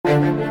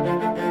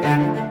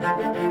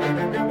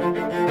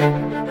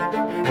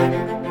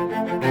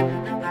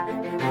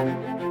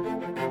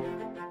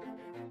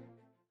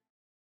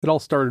It all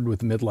started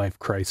with a midlife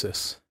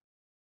crisis.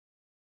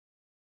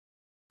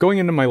 Going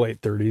into my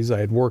late 30s, I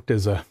had worked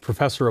as a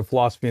professor of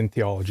philosophy and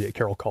theology at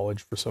Carroll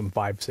College for some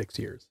 5-6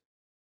 years.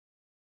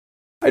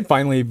 I'd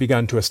finally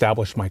begun to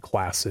establish my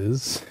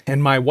classes,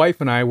 and my wife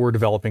and I were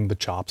developing the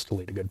chops to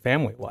lead a good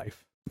family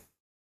life.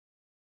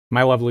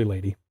 My lovely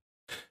lady,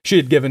 she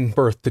had given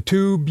birth to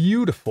 2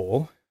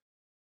 beautiful,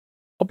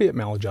 albeit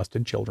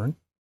maladjusted children,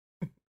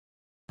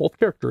 both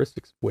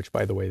characteristics of which,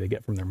 by the way, they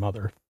get from their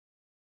mother.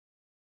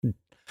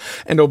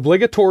 And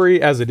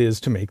obligatory as it is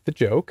to make the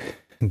joke,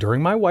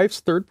 during my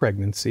wife's 3rd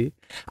pregnancy,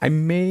 I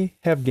may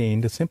have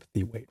gained a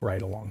sympathy weight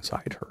right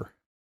alongside her,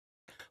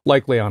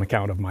 likely on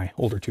account of my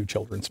older 2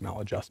 children's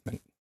maladjustment.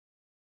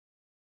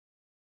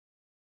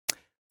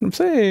 I'm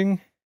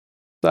saying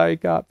I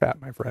got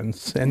fat, my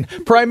friends, and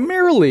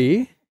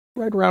primarily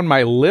right around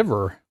my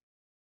liver.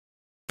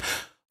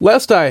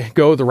 Lest I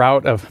go the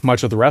route of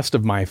much of the rest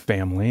of my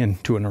family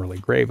and to an early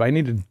grave, I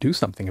needed to do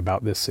something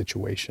about this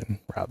situation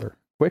rather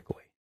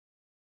quickly.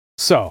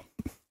 So,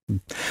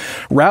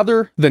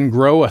 rather than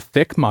grow a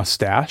thick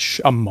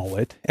mustache, a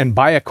mullet, and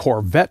buy a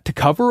Corvette to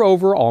cover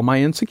over all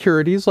my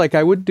insecurities like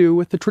I would do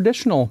with the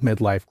traditional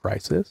midlife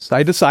crisis,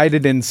 I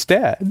decided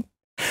instead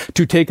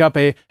to take up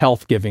a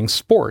health-giving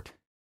sport,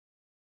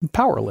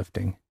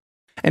 powerlifting.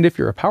 And if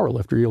you're a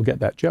powerlifter, you'll get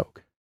that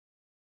joke.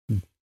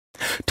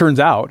 Turns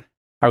out,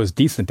 I was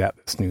decent at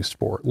this new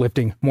sport,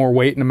 lifting more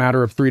weight in a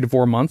matter of 3 to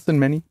 4 months than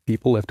many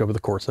people lift over the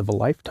course of a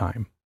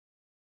lifetime.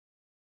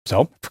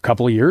 So, for a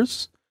couple of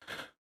years,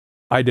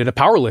 I did a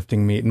powerlifting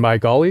meet, and by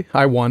golly,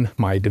 I won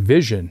my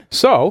division.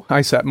 So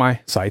I set my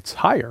sights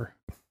higher.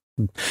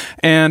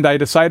 And I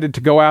decided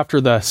to go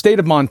after the state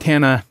of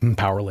Montana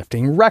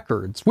powerlifting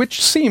records,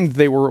 which seemed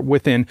they were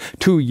within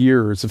 2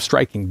 years of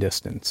striking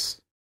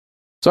distance.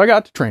 So I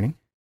got to training,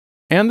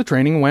 and the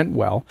training went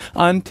well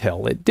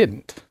until it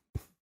didn't.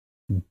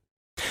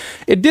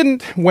 It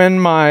didn't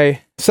when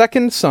my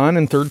 2nd son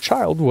and 3rd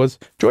child was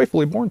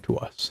joyfully born to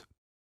us.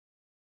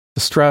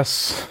 The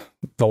stress,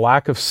 the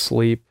lack of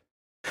sleep,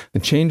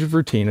 the change of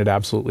routine had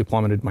absolutely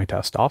plummeted my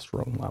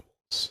testosterone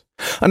levels.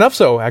 Enough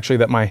so, actually,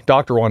 that my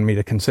doctor wanted me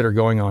to consider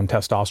going on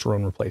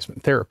testosterone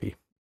replacement therapy.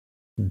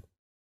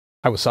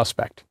 I was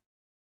suspect.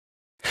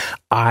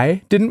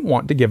 I didn't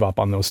want to give up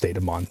on those state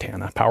of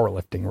Montana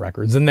powerlifting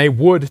records, and they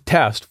would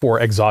test for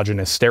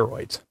exogenous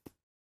steroids.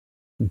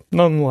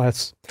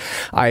 Nonetheless,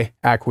 I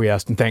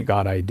acquiesced, and thank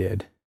God I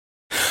did.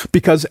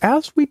 Because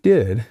as we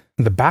did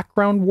the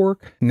background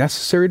work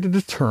necessary to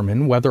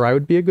determine whether I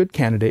would be a good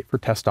candidate for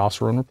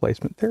testosterone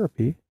replacement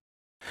therapy,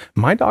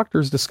 my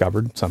doctors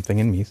discovered something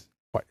in me,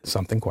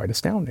 something quite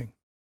astounding.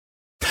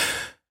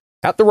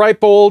 At the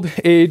ripe old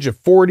age of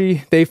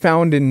 40, they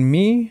found in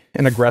me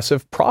an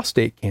aggressive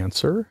prostate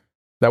cancer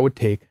that would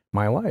take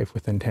my life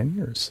within 10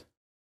 years.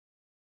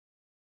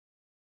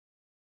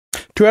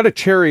 To add a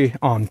cherry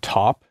on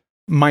top,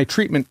 my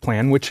treatment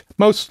plan, which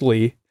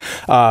mostly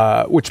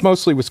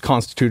was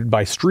constituted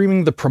by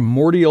streaming the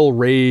primordial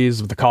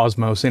rays of the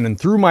cosmos in and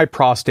through my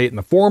prostate in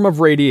the form of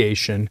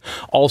radiation,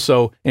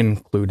 also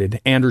included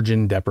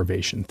androgen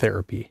deprivation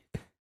therapy.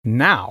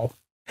 Now,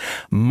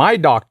 my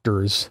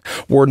doctors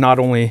were not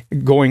only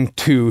going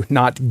to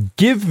not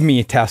give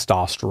me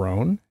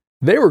testosterone,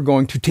 they were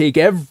going to take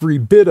every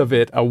bit of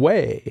it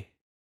away.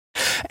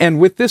 And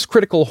with this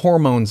critical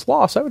hormone's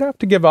loss, I would have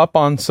to give up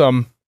on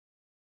some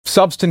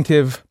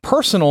substantive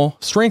personal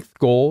strength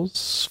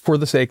goals for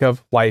the sake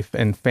of life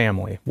and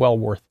family. Well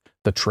worth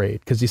the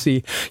trade. Because you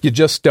see, you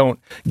just don't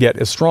get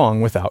as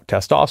strong without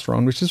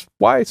testosterone, which is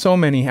why so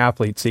many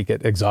athletes seek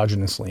it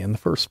exogenously in the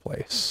first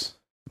place.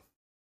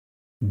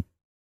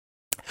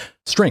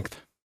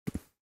 Strength.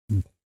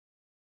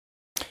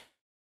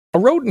 A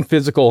rote and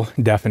physical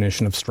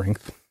definition of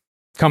strength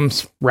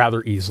comes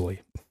rather easily.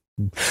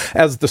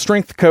 As the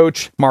strength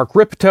coach Mark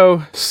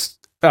Rippetoe,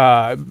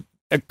 a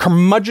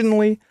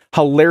curmudgeonly,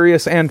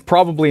 hilarious, and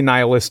probably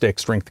nihilistic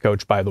strength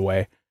coach, by the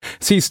way,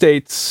 he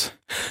states,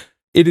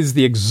 it is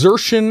the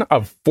exertion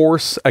of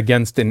force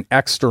against an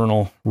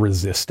external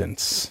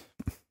resistance.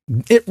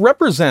 It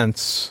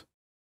represents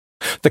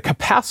the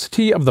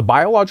capacity of the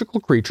biological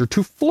creature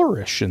to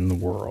flourish in the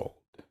world,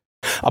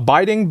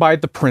 abiding by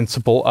the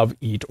principle of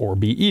eat or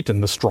be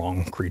eaten, the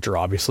strong creature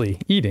obviously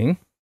eating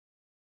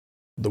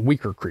the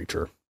weaker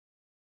creature.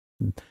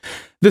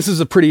 This is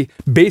a pretty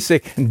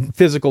basic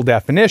physical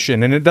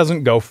definition, and it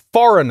doesn't go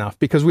far enough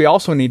because we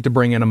also need to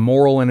bring in a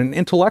moral and an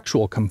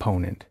intellectual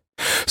component.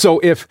 So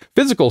if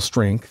physical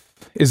strength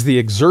is the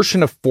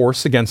exertion of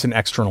force against an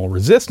external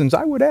resistance,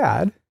 I would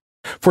add,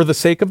 for the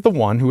sake of the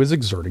one who is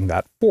exerting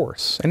that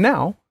force. And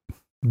now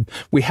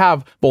we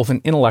have both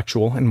an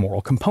intellectual and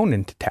moral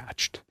component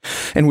attached,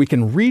 and we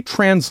can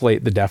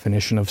retranslate the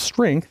definition of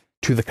strength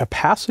to the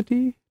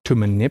capacity to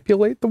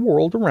manipulate the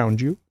world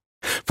around you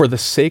for the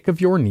sake of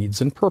your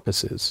needs and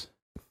purposes.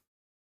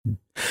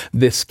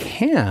 This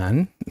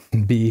can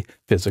be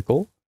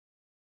physical,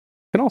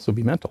 can also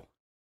be mental.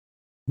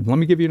 Let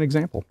me give you an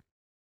example.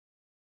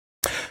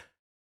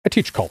 I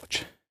teach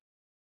college.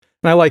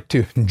 And I like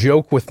to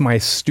joke with my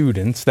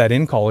students that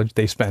in college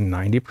they spend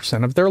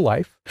 90% of their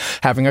life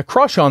having a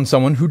crush on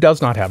someone who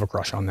does not have a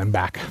crush on them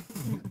back.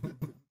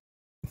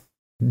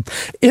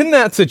 In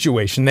that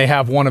situation, they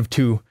have one of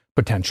two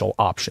potential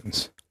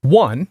options.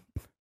 One,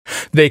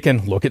 they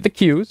can look at the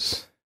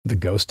cues, the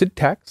ghosted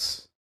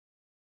texts,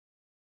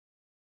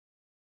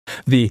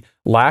 the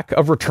lack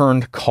of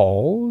returned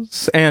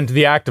calls, and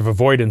the act of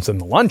avoidance in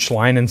the lunch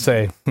line and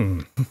say,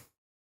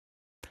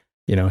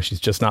 she's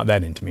just not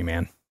that into me,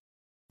 man.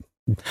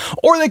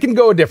 Or they can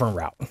go a different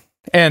route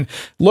and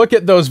look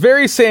at those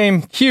very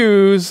same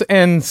cues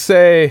and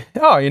say,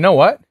 oh, you know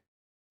what?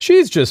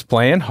 She's just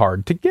playing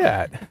hard to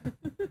get.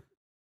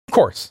 Of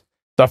course,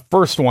 the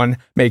first one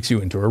makes you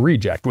into a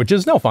reject, which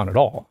is no fun at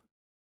all.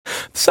 The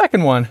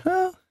second one,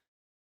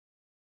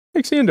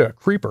 makes you into a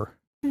creeper.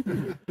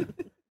 Here's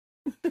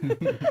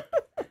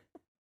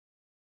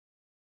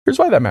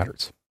why that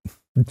matters.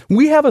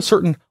 We have a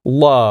certain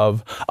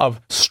love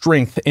of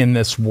strength in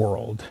this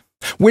world,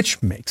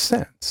 which makes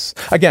sense.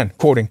 Again,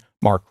 quoting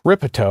Mark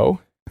Rippetoe,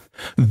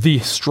 the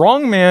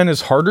strong man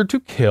is harder to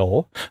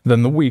kill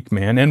than the weak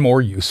man and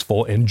more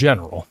useful in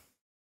general.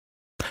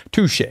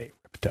 Touche,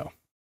 Rippetoe.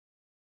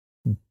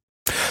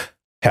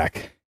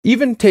 Heck,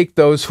 even take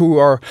those who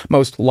are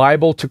most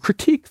liable to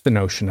critique the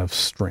notion of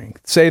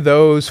strength, say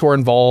those who are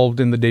involved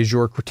in the de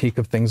jure critique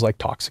of things like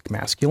toxic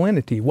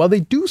masculinity. Well, they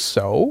do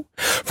so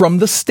from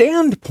the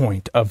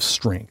standpoint of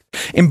strength,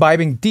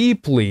 imbibing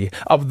deeply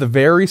of the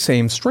very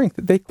same strength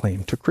that they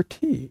claim to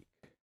critique.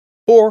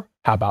 Or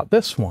how about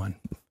this one?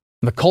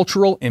 The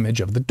cultural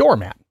image of the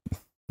doormat.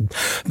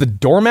 The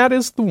doormat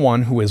is the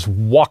one who is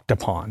walked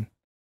upon,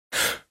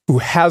 who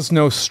has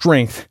no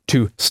strength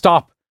to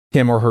stop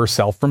him or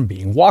herself from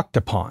being walked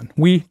upon.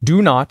 We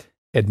do not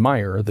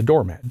admire the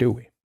doormat, do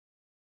we?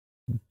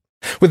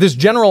 With this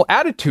general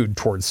attitude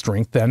towards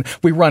strength, then,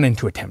 we run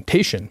into a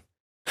temptation.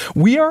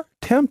 We are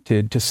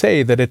tempted to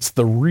say that it's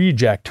the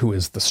reject who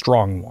is the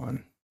strong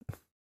one.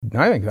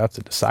 And I think that's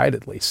a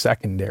decidedly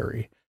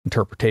secondary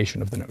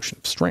interpretation of the notion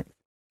of strength.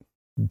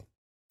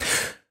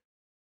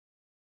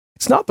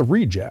 It's not the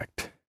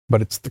reject,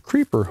 but it's the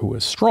creeper who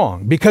is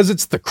strong, because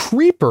it's the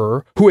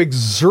creeper who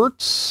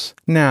exerts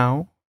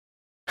now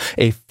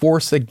a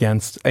force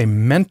against a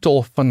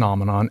mental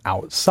phenomenon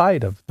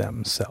outside of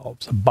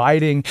themselves,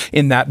 abiding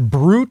in that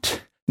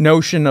brute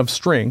notion of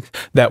strength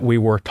that we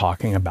were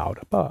talking about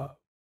above.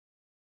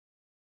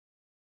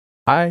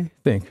 I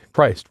think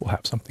Christ will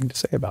have something to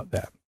say about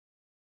that.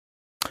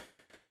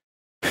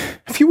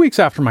 A few weeks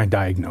after my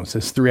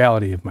diagnosis, the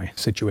reality of my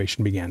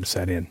situation began to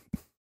set in.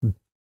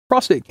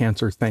 Prostate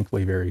cancer is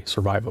thankfully very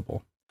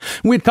survivable.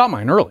 We had caught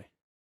mine early.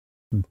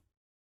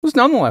 It was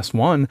nonetheless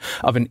one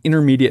of an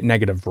intermediate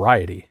negative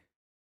variety.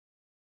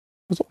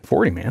 I was only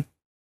 40, man.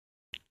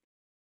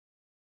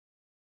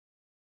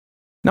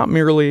 Not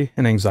merely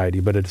an anxiety,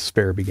 but a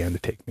despair began to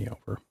take me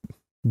over.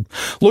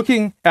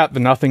 Looking at the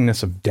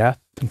nothingness of death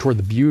and toward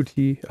the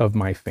beauty of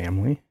my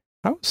family,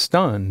 I was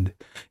stunned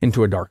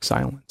into a dark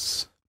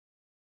silence.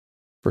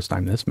 First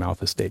time this mouth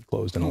has stayed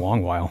closed in a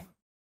long while.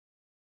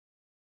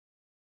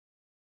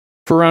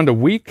 For around a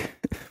week,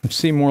 which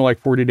seemed more like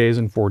 40 days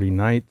and 40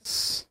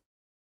 nights,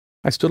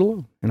 I stood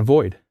alone in a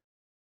void.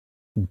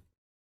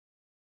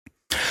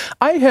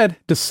 I had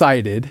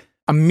decided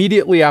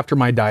immediately after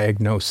my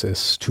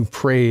diagnosis to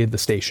pray the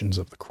Stations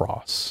of the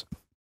Cross.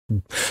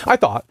 I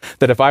thought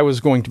that if I was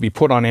going to be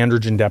put on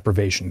androgen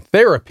deprivation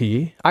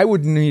therapy, I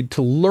would need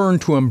to learn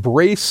to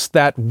embrace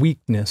that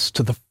weakness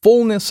to the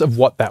fullness of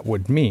what that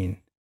would mean.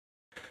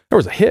 There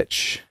was a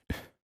hitch.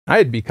 I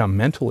had become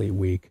mentally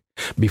weak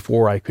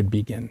before I could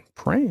begin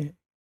praying.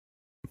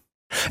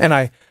 And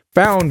I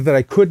found that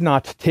I could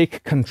not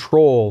take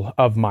control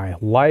of my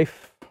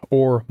life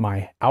or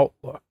my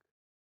outlook.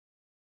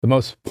 The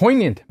most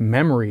poignant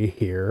memory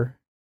here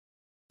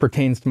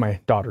pertains to my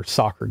daughter's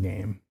soccer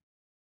game.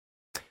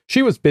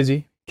 She was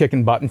busy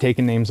kicking butt and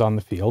taking names on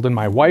the field, and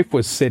my wife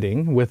was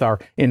sitting with our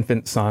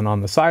infant son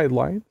on the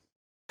sidelines.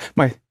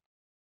 My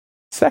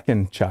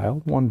second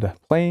child wanted to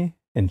play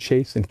and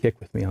chase and kick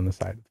with me on the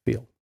side of the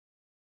field.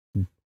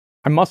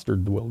 I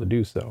mustered the will to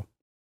do so.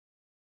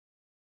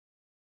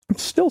 I'm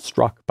still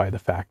struck by the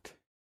fact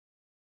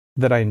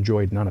that I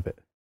enjoyed none of it.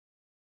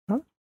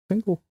 Not a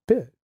single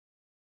bit.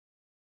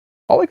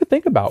 All I could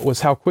think about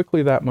was how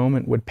quickly that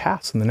moment would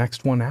pass and the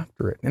next one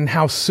after it, and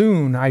how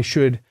soon I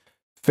should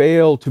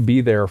fail to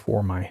be there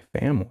for my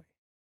family.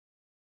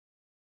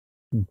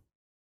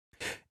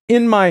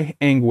 In my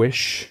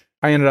anguish,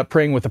 I ended up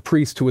praying with a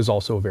priest who was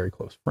also a very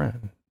close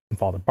friend,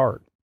 Father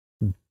Bart.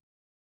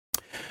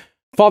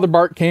 Father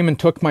Bart came and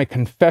took my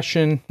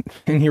confession,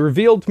 and he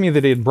revealed to me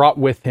that he had brought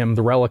with him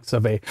the relics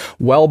of a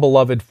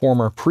well-beloved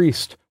former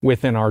priest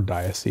within our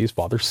diocese,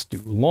 Father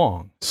Stu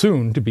Long,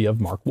 soon to be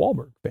of Mark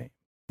Wahlberg fame.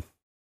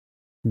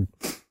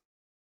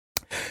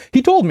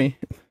 He told me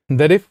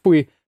that if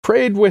we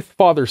prayed with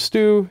Father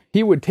Stu,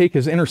 he would take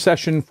his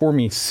intercession for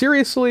me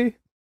seriously,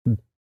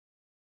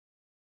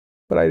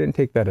 but I didn't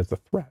take that as a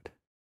threat.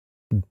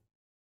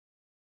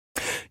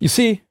 You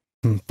see,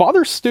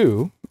 Father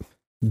Stu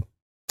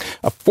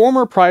A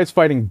former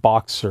prize-fighting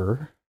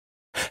boxer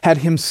had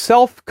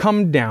himself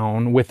come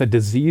down with a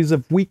disease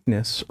of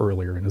weakness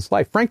earlier in his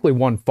life, frankly,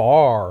 one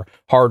far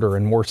harder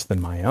and worse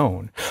than my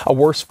own, a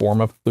worse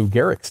form of Lou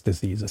Gehrig's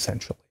disease,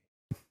 essentially.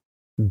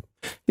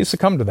 He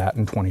succumbed to that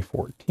in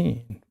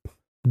 2014.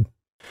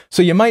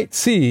 So you might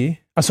see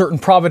a certain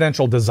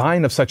providential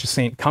design of such a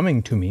saint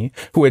coming to me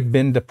who had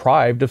been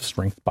deprived of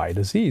strength by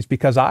disease,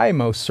 because I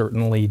most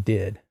certainly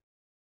did.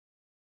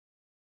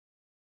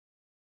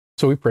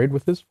 So we prayed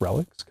with his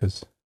relics,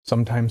 because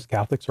sometimes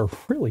Catholics are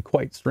really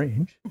quite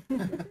strange.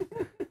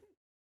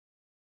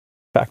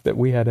 Fact that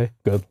we had a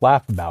good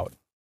laugh about.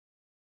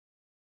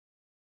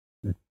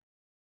 The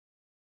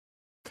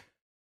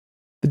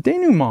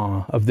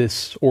denouement of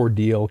this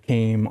ordeal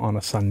came on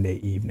a Sunday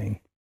evening.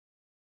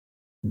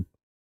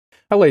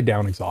 I lay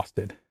down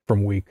exhausted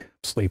from week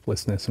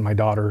sleeplessness, and my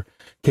daughter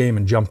came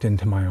and jumped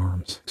into my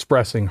arms,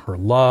 expressing her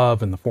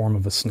love in the form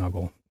of a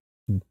snuggle.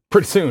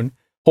 Pretty soon,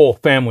 whole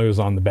family was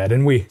on the bed,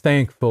 and we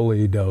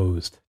thankfully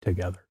dozed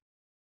together.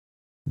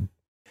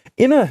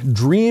 In a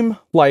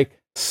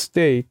dream-like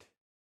state,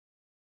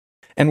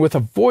 and with a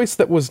voice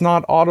that was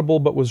not audible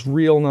but was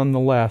real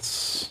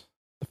nonetheless,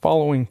 the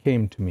following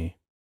came to me.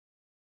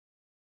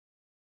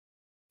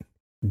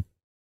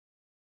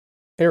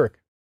 Eric,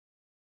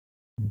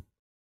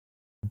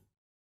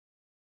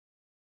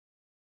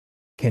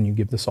 can you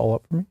give this all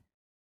up for me?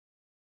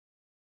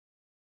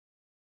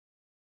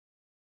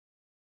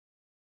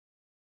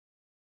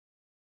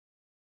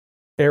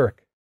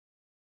 Eric,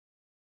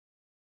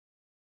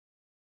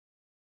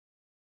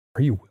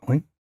 are you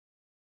willing?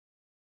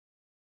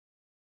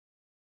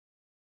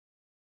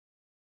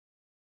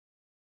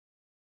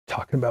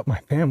 Talking about my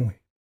family.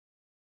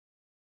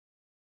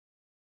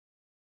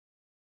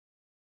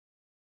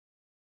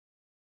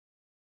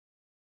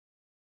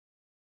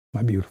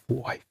 My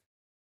beautiful wife.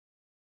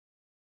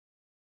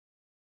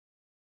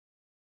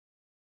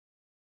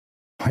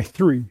 My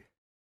 3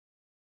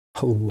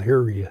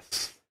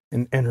 hilarious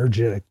and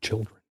energetic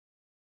children.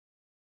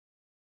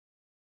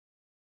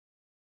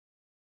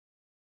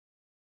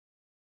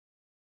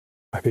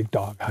 My big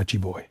dog, Hachi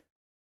Boy.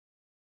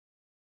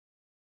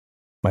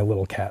 My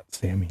little cat,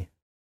 Sammy.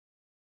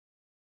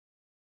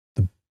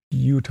 The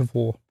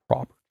beautiful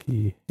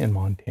property in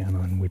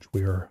Montana in which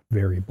we are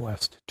very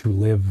blessed to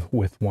live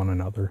with one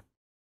another,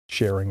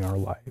 sharing our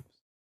lives.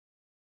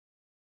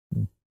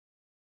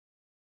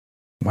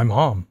 My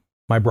mom,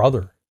 my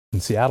brother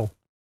in Seattle.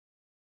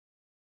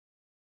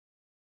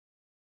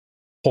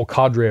 Whole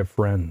cadre of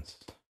friends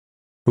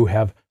who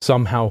have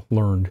somehow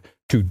learned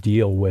to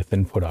deal with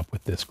and put up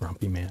with this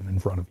grumpy man in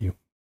front of you.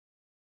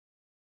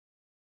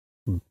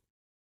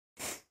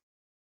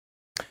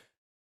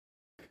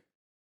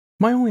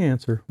 My only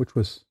answer, which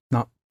was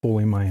not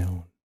fully my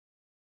own,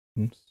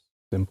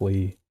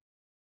 simply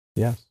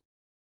yes.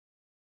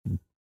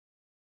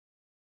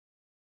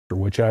 For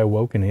which I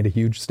awoke and ate a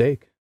huge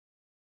steak.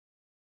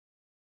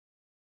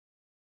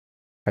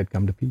 I'd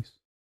come to peace.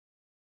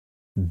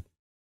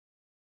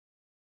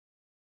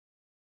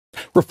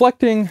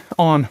 Reflecting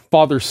on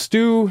Father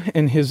Stu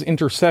and his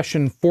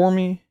intercession for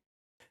me,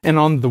 and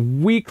on the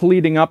week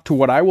leading up to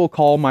what I will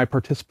call my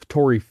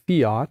participatory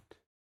fiat,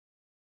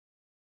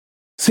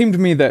 seemed to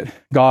me that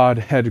God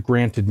had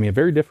granted me a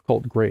very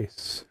difficult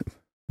grace.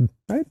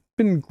 I'd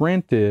been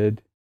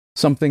granted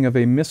something of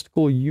a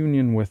mystical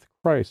union with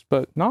Christ,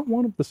 but not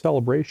one of the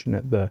celebration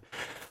at the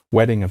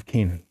wedding of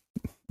Canaan,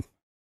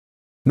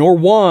 nor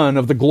one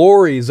of the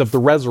glories of the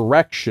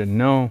resurrection.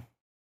 No,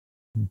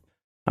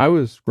 I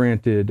was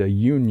granted a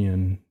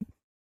union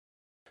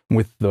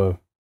with the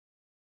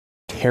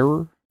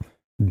terror,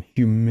 and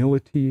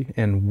humility,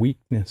 and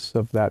weakness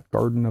of that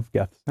Garden of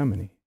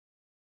Gethsemane.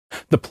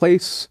 The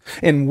place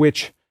in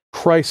which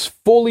Christ's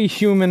fully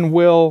human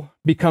will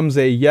becomes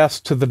a yes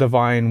to the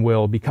divine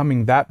will,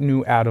 becoming that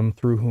new Adam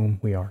through whom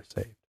we are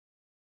saved.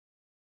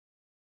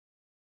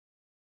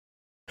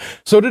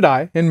 So did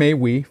I, and may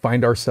we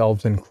find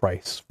ourselves in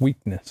Christ's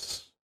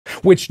weakness,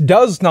 which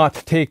does not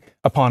take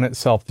upon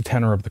itself the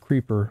tenor of the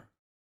creeper,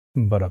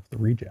 but of the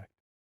reject.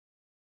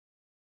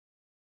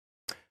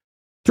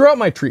 Throughout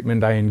my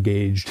treatment, I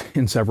engaged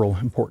in several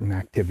important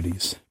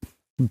activities.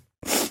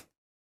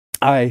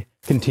 I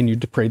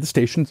continued to pray the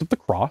Stations of the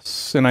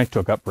Cross, and I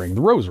took up praying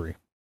the Rosary.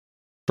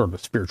 Sort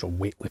of spiritual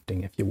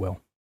weightlifting, if you will.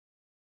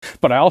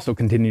 But I also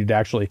continued to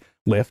actually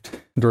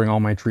lift during all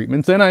my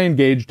treatments, and I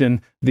engaged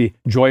in the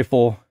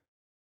joyful,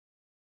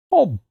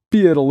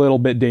 albeit a little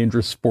bit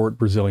dangerous sport,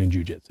 Brazilian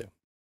Jiu-Jitsu.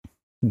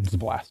 It was a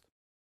blast.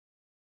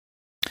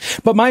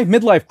 But my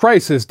midlife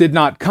crisis did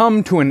not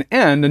come to an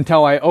end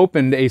until I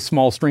opened a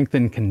small strength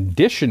and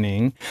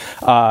conditioning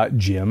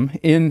gym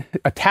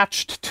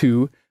attached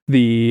to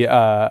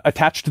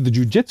the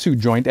jiu-jitsu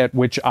joint at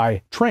which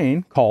I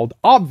train, called,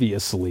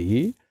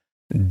 obviously,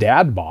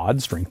 Dad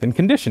Bod Strength and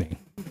Conditioning.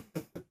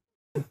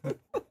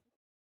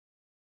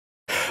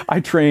 I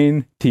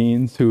train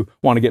teens who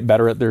want to get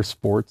better at their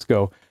sports,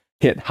 go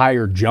hit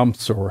higher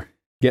jumps or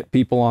get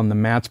people on the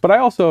mats, but I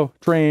also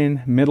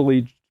train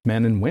middle-aged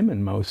men and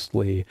women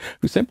mostly,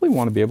 who simply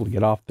want to be able to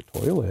get off the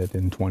toilet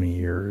in 20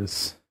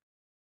 years.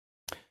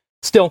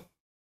 Still,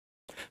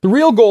 the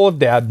real goal of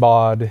Dad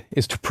Bod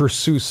is to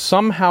pursue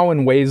somehow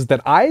in ways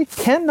that I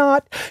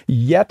cannot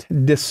yet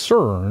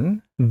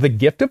discern the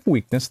gift of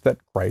weakness that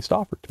Christ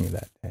offered to me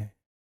that day.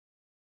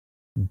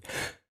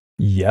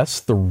 Yes,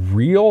 the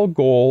real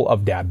goal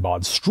of Dad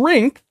Bod's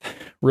strength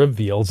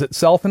reveals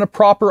itself in a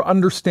proper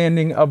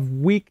understanding of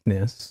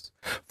weakness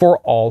for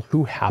all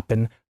who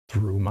happen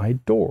through my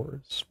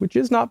doors, which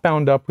is not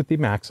bound up with the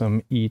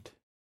maxim, eat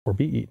or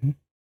be eaten,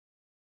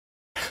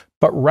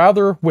 but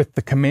rather with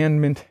the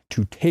commandment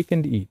to take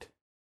and eat.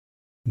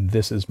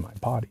 This is my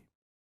body.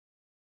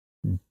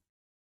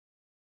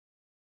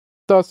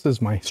 Thus,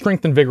 as my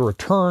strength and vigor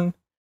return,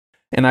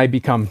 and I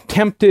become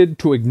tempted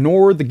to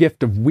ignore the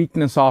gift of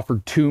weakness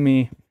offered to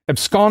me,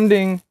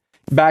 absconding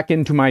back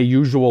into my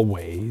usual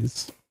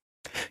ways,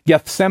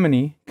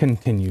 Gethsemane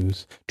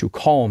continues to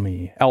call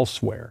me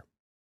elsewhere.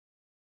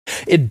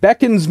 It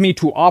beckons me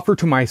to offer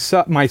to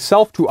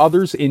myself to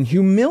others in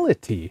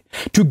humility,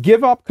 to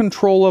give up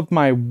control of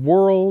my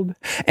world,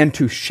 and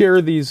to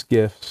share these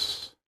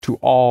gifts to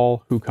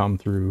all who come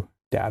through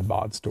Dad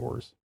Bod's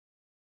doors.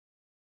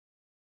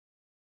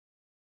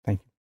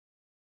 Thank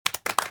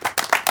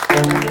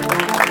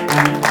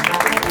you.